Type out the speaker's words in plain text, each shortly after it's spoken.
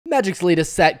Magic's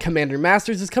latest set, Commander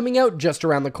Masters, is coming out just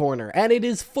around the corner, and it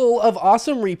is full of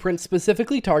awesome reprints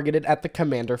specifically targeted at the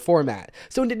Commander format.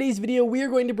 So in today's video, we are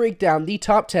going to break down the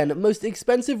top 10 most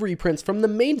expensive reprints from the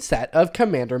main set of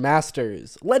Commander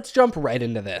Masters. Let's jump right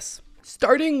into this.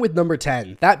 Starting with number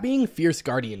 10, that being Fierce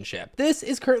Guardianship. This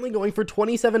is currently going for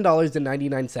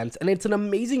 $27.99, and it's an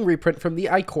amazing reprint from the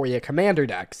Ikoria Commander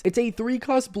decks. It's a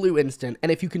 3-cost blue instant,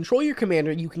 and if you control your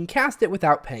commander, you can cast it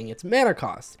without paying its mana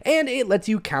cost, and it lets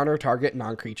you counter target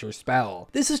non-creature spell.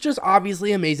 This is just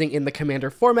obviously amazing in the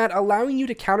Commander format, allowing you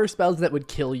to counter spells that would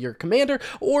kill your commander,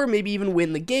 or maybe even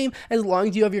win the game, as long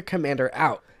as you have your commander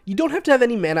out. You don't have to have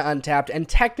any mana untapped, and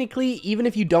technically, even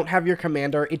if you don't have your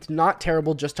commander, it's not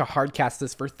terrible just to hardcast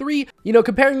this for 3. You know,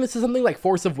 comparing this to something like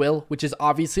Force of Will, which is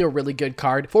obviously a really good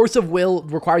card. Force of Will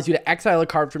requires you to exile a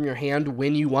card from your hand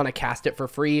when you want to cast it for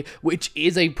free, which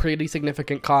is a pretty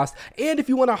significant cost. And if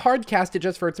you want to hardcast it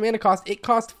just for its mana cost, it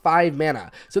costs 5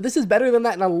 mana. So this is better than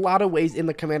that in a lot of ways in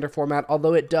the Commander format,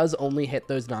 although it does only hit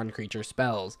those non-creature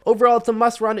spells. Overall, it's a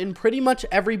must-run in pretty much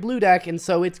every blue deck, and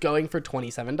so it's going for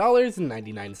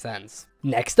 $27.99.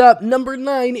 Next up, number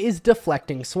 9 is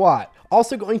Deflecting Swat.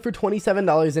 Also going for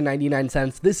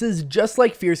 $27.99. This is just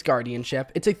like Fierce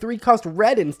Guardianship. It's a 3-cost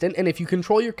red instant, and if you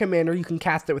control your commander, you can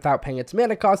cast it without paying its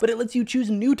mana cost, but it lets you choose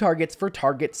new targets for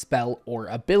target spell or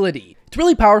ability. It's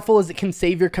really powerful as it can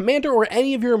save your commander or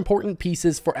any of your important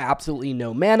pieces for absolutely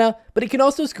no mana, but it can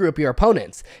also screw up your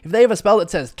opponents. If they have a spell that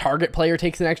says target player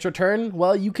takes an extra turn,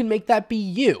 well, you can make that be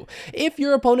you. If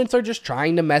your opponents are just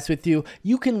trying to mess with you,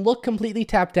 you can look completely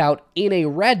tapped out in a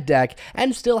red deck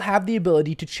and still have the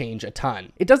ability to change a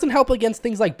ton. It doesn't help against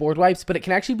things like board wipes, but it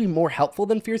can actually be more helpful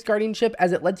than Fierce Guardianship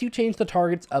as it lets you change the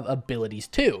targets of abilities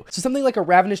too. So something like a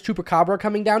Ravenous Chupacabra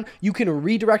coming down, you can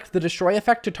redirect the destroy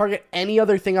effect to target any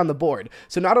other thing on the board.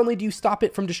 So not only do you stop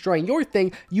it from destroying your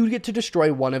thing, you get to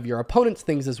destroy one of your opponent's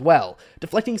things as well.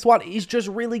 Deflecting Swat is just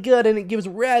really good, and it gives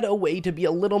red a way to be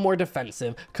a little more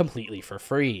defensive completely for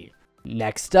free.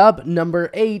 Next up, number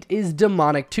 8 is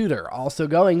Demonic Tutor, also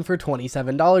going for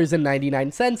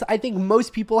 $27.99. I think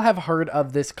most people have heard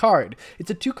of this card.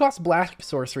 It's a 2-cost black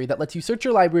sorcery that lets you search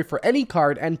your library for any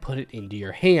card and put it into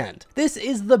your hand. This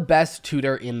is the best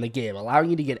tutor in the game, allowing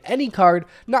you to get any card,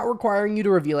 not requiring you to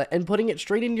reveal it, and putting it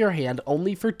straight into your hand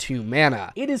only for 2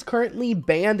 mana. It is currently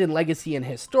banned in Legacy and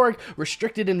Historic,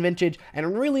 restricted in Vintage,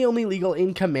 and really only legal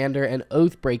in Commander and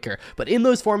Oathbreaker. But in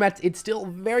those formats, it's still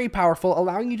very powerful,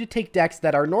 allowing you to take decks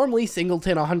that are normally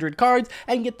singleton 100 cards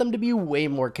and get them to be way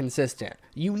more consistent.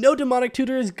 You know Demonic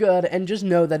Tutor is good, and just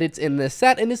know that it's in this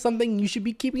set and is something you should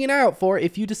be keeping an eye out for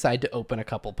if you decide to open a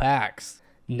couple packs.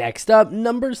 Next up,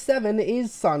 number 7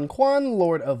 is Quan,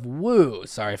 Lord of Wu.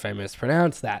 Sorry if I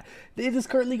mispronounced that. It is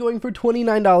currently going for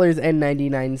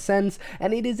 $29.99,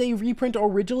 and it is a reprint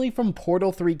originally from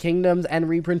Portal 3 Kingdoms and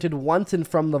reprinted once in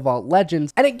From the Vault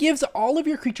Legends, and it gives all of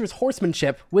your creatures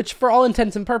horsemanship, which for all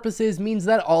intents and purposes means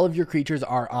that all of your creatures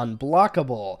are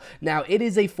unblockable. Now, it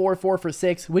is a 4/4 for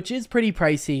 6, which is pretty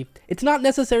pricey. It's not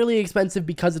necessarily expensive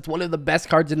because it's one of the best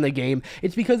cards in the game.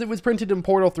 It's because it was printed in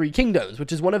Portal 3 Kingdoms,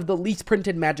 which is one of the least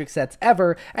printed Magic sets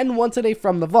ever, and once in a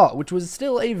From the Vault, which was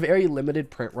still a very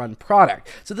limited print run product.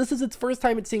 So this is its first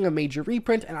time it's seeing a major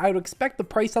reprint, and I would expect the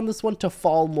price on this one to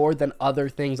fall more than other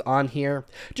things on here.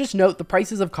 Just note, the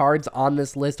prices of cards on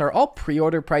this list are all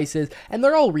pre-order prices, and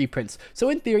they're all reprints. So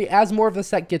in theory, as more of the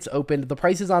set gets opened, the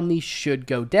prices on these should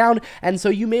go down, and so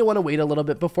you may want to wait a little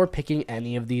bit before picking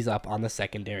any of these up on the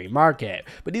secondary market.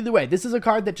 But either way, this is a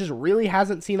card that just really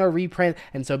hasn't seen a reprint,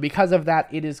 and so because of that,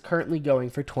 it is currently going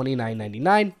for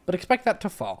 $29.99, but expect that to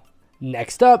fall.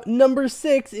 Next up, number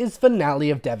 6 is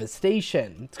Finale of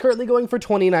Devastation. It's currently going for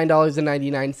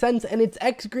 $29.99, and it's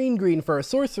X green for a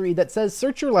sorcery that says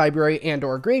search your library and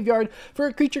or graveyard for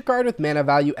a creature card with mana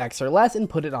value X or less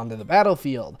and put it onto the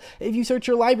battlefield. If you search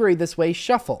your library this way,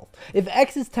 shuffle. If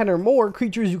X is 10 or more,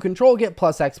 creatures you control get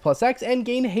 +X/+X and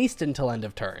gain haste until end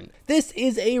of turn. This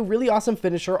is a really awesome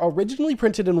finisher, originally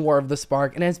printed in War of the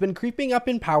Spark, and has been creeping up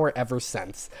in power ever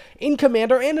since. In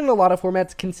Commander and in a lot of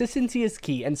formats, consistency is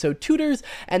key, and so tutors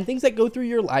and things that go through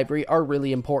your library are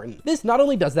really important. This not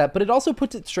only does that, but it also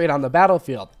puts it straight on the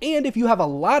battlefield. And if you have a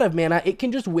lot of mana, it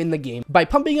can just win the game by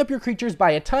pumping up your creatures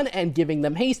by a ton and giving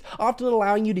them haste, often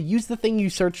allowing you to use the thing you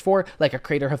search for, like a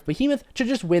Craterhoof Behemoth, to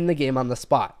just win the game on the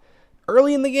spot.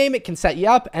 Early in the game, it can set you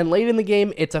up, and late in the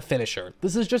game, it's a finisher.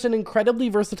 This is just an incredibly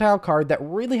versatile card that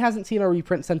really hasn't seen a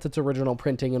reprint since its original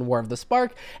printing in War of the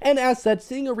Spark, and as said,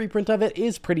 seeing a reprint of it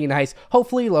is pretty nice,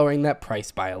 hopefully lowering that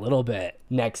price by a little bit.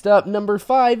 Next up, number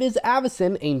 5 is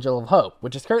Avacyn, Angel of Hope,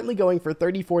 which is currently going for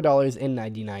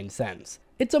 $34.99.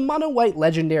 It's a mono-white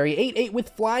legendary 8/8 with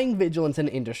flying, vigilance, and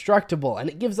indestructible, and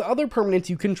it gives other permanents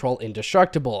you control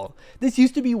indestructible. This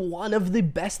used to be one of the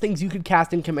best things you could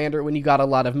cast in Commander when you got a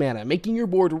lot of mana, making your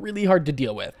board really hard to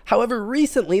deal with. However,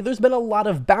 recently there's been a lot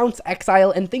of bounce, exile,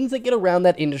 and things that get around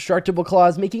that indestructible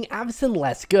clause, making Avacyn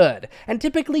less good. And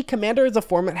typically, Commander as a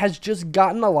format has just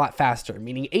gotten a lot faster,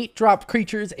 meaning 8-drop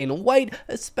creatures in white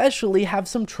especially have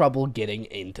some trouble getting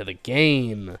into the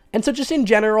game. And so just in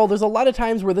general, there's a lot of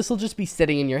times where this will just be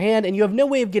sitting in your hand and you have no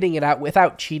way of getting it out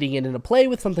without cheating it into play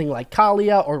with something like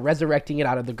Kalia or resurrecting it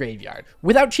out of the graveyard.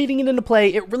 Without cheating it into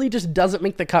play, it really just doesn't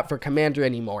make the cut for Commander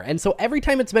anymore, and so every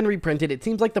time it's been reprinted, it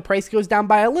seems like the price goes down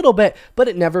by a little bit, but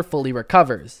it never fully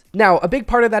recovers. Now, a big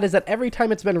part of that is that every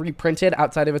time it's been reprinted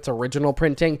outside of its original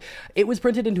printing, it was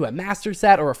printed into a master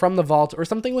set or from the vault or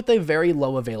something with a very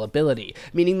low availability,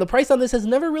 meaning the price on this has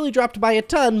never really dropped by a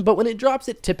ton, but when it drops,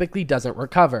 it typically doesn't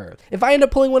recover. If I end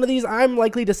up pulling one of these, I'm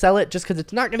likely to sell it just because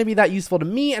it's not going to be that useful to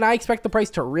me, and I expect the price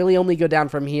to really only go down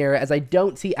from here, as I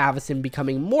don't see Avacyn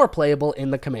becoming more playable in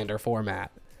the Commander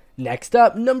format. Next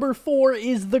up, number 4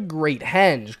 is the Great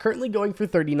Henge, currently going for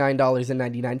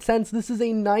 $39.99. This is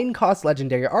a 9-cost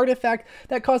legendary artifact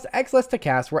that costs X less to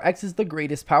cast, where X is the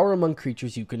greatest power among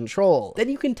creatures you control. Then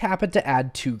you can tap it to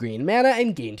add 2 green mana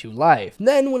and gain 2 life.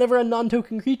 Then, whenever a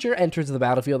non-token creature enters the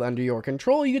battlefield under your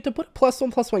control, you get to put a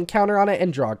 +1/+1 counter on it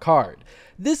and draw a card.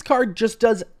 This card just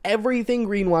does everything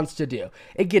green wants to do.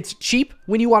 It gets cheap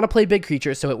when you want to play big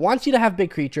creatures, so it wants you to have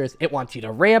big creatures, it wants you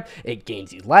to ramp, it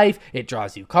gains you life, it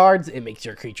draws you cards, it makes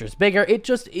your creatures bigger. It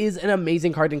just is an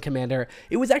amazing card in Commander.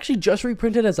 It was actually just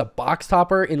reprinted as a box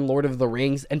topper in Lord of the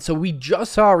Rings, and so we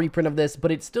just saw a reprint of this,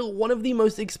 but it's still one of the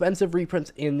most expensive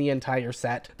reprints in the entire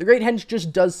set. The Great Henge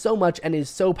just does so much and is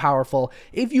so powerful.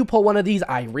 If you pull one of these,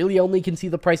 I really only can see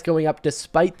the price going up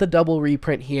despite the double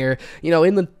reprint here. You know,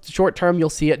 in the short term,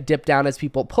 you'll see it dip down as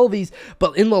people pull these,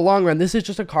 but in the long run, this is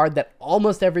just a card that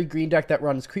almost every green deck that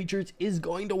runs creatures is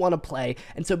going to want to play,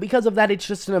 and so because of that, it's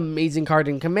just an amazing card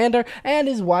in Commander, and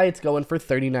is why it's going for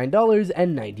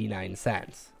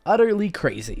 $39.99. Utterly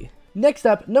crazy. Next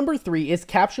up, number 3 is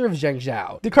Capture of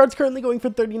Jingzhou. The card's currently going for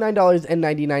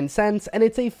 $39.99, and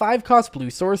it's a 5-cost blue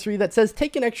sorcery that says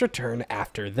take an extra turn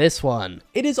after this one.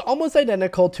 It is almost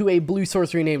identical to a blue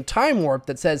sorcery named Time Warp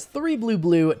that says 3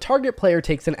 blue, target player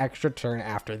takes an extra turn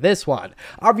after this one.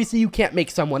 Obviously, you can't make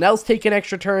someone else take an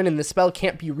extra turn, and the spell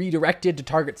can't be redirected to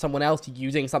target someone else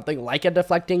using something like a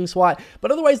Deflecting Swat, but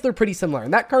otherwise they're pretty similar,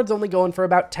 and that card's only going for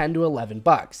about $10 to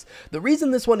 $11. The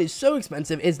reason this one is so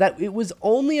expensive is that it was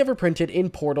only ever printed in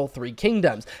Portal 3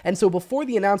 Kingdoms, and so before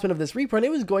the announcement of this reprint,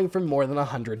 it was going for more than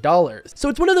 $100. So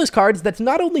it's one of those cards that's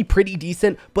not only pretty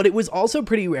decent, but it was also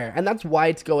pretty rare, and that's why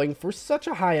it's going for such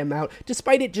a high amount,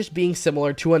 despite it just being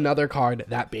similar to another card,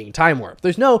 that being Time Warp.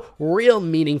 There's no real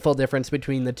meaningful difference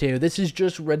between the two. This is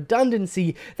just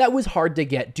redundancy that was hard to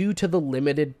get due to the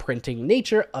limited printing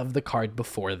nature of the card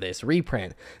before this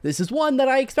reprint. This is one that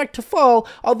I expect to fall,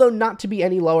 although not to be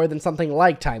any lower than something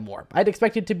like Time Warp. I'd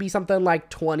expect it to be something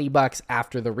like $20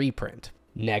 after the reprint.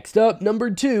 Next up, number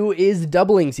 2 is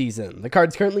Doubling Season. The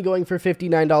card's currently going for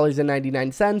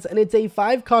 $59.99, and it's a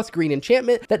 5-cost green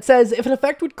enchantment that says if an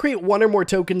effect would create 1 or more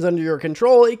tokens under your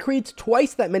control, it creates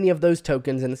twice that many of those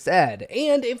tokens instead.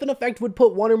 And if an effect would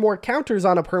put 1 or more counters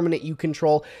on a permanent you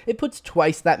control, it puts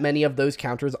twice that many of those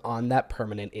counters on that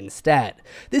permanent instead.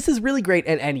 This is really great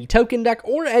in any token deck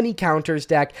or any counters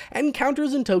deck, and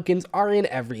counters and tokens are in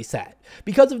every set.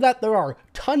 Because of that, there are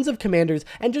tons of commanders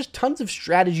and just tons of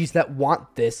strategies that want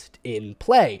this in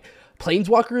play.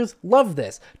 Planeswalkers love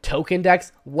this, token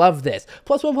decks love this,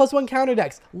 +1/+1 counter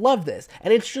decks love this,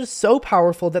 and it's just so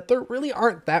powerful that there really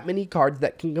aren't that many cards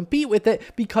that can compete with it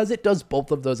because it does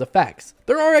both of those effects.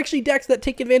 There are actually decks that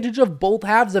take advantage of both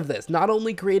halves of this, not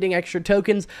only creating extra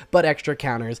tokens, but extra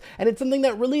counters, and it's something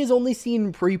that really is only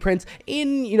seen preprints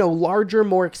in, larger,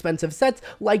 more expensive sets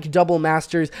like Double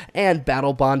Masters and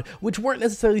Battle Bond, which weren't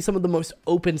necessarily some of the most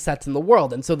open sets in the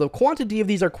world, and so the quantity of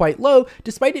these are quite low,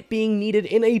 despite it being needed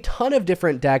in a ton of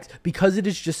different decks because it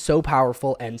is just so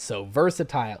powerful and so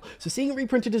versatile. So seeing it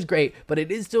reprinted is great, but it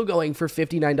is still going for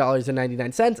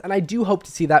 $59.99, and I do hope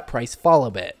to see that price fall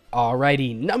a bit.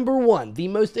 Alrighty, number 1, the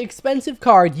most expensive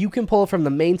card you can pull from the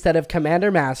main set of Commander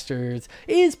Masters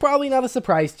is probably not a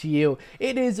surprise to you.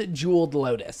 It is Jeweled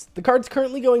Lotus. The card's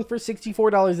currently going for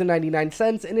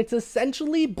 $64.99, and it's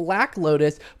essentially Black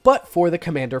Lotus, but for the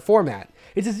Commander format.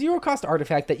 It's a 0-cost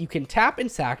artifact that you can tap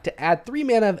and sack to add 3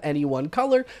 mana of any one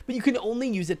color, but you can only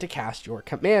use it to cast your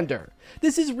commander.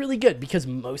 This is really good because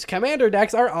most commander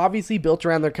decks are obviously built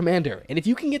around their commander, and if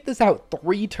you can get this out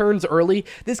 3 turns early,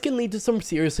 this can lead to some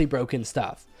seriously broken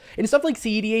stuff. In stuff like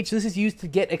CEDH, this is used to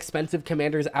get expensive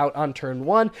commanders out on turn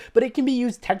 1, but it can be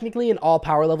used technically in all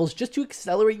power levels just to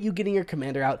accelerate you getting your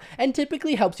commander out, and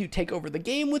typically helps you take over the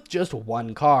game with just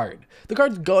one card. The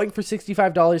card's going for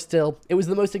 $65 still. It was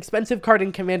the most expensive card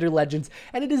in Commander Legends,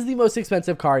 and it is the most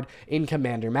expensive card in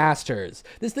Commander Masters.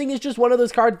 This thing is just one of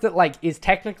those cards that, like, is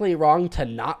technically wrong to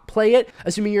not play it.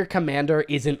 Assuming your commander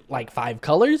isn't like 5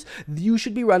 colors, you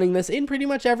should be running this in pretty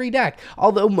much every deck,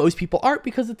 although most people aren't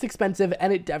because it's expensive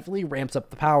and it definitely ramps up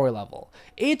the power level.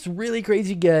 It's really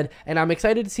crazy good, and I'm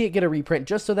excited to see it get a reprint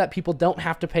just so that people don't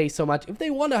have to pay so much if they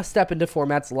want to step into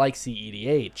formats like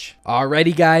CEDH.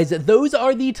 Alrighty guys, those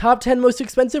are the top 10 most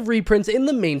expensive reprints in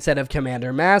the main set of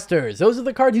Commander Masters. Those are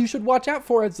the cards you should watch out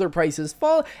for as their prices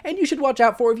fall, and you should watch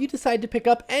out for if you decide to pick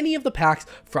up any of the packs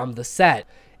from the set.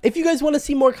 If you guys want to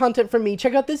see more content from me,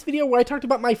 check out this video where I talked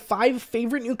about my 5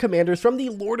 favorite new commanders from the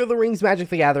Lord of the Rings Magic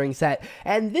the Gathering set,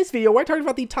 and this video where I talked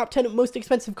about the top 10 most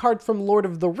expensive cards from Lord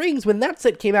of the Rings when that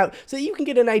set came out, so that you can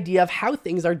get an idea of how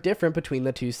things are different between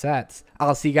the two sets.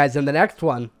 I'll see you guys in the next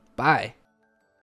one. Bye.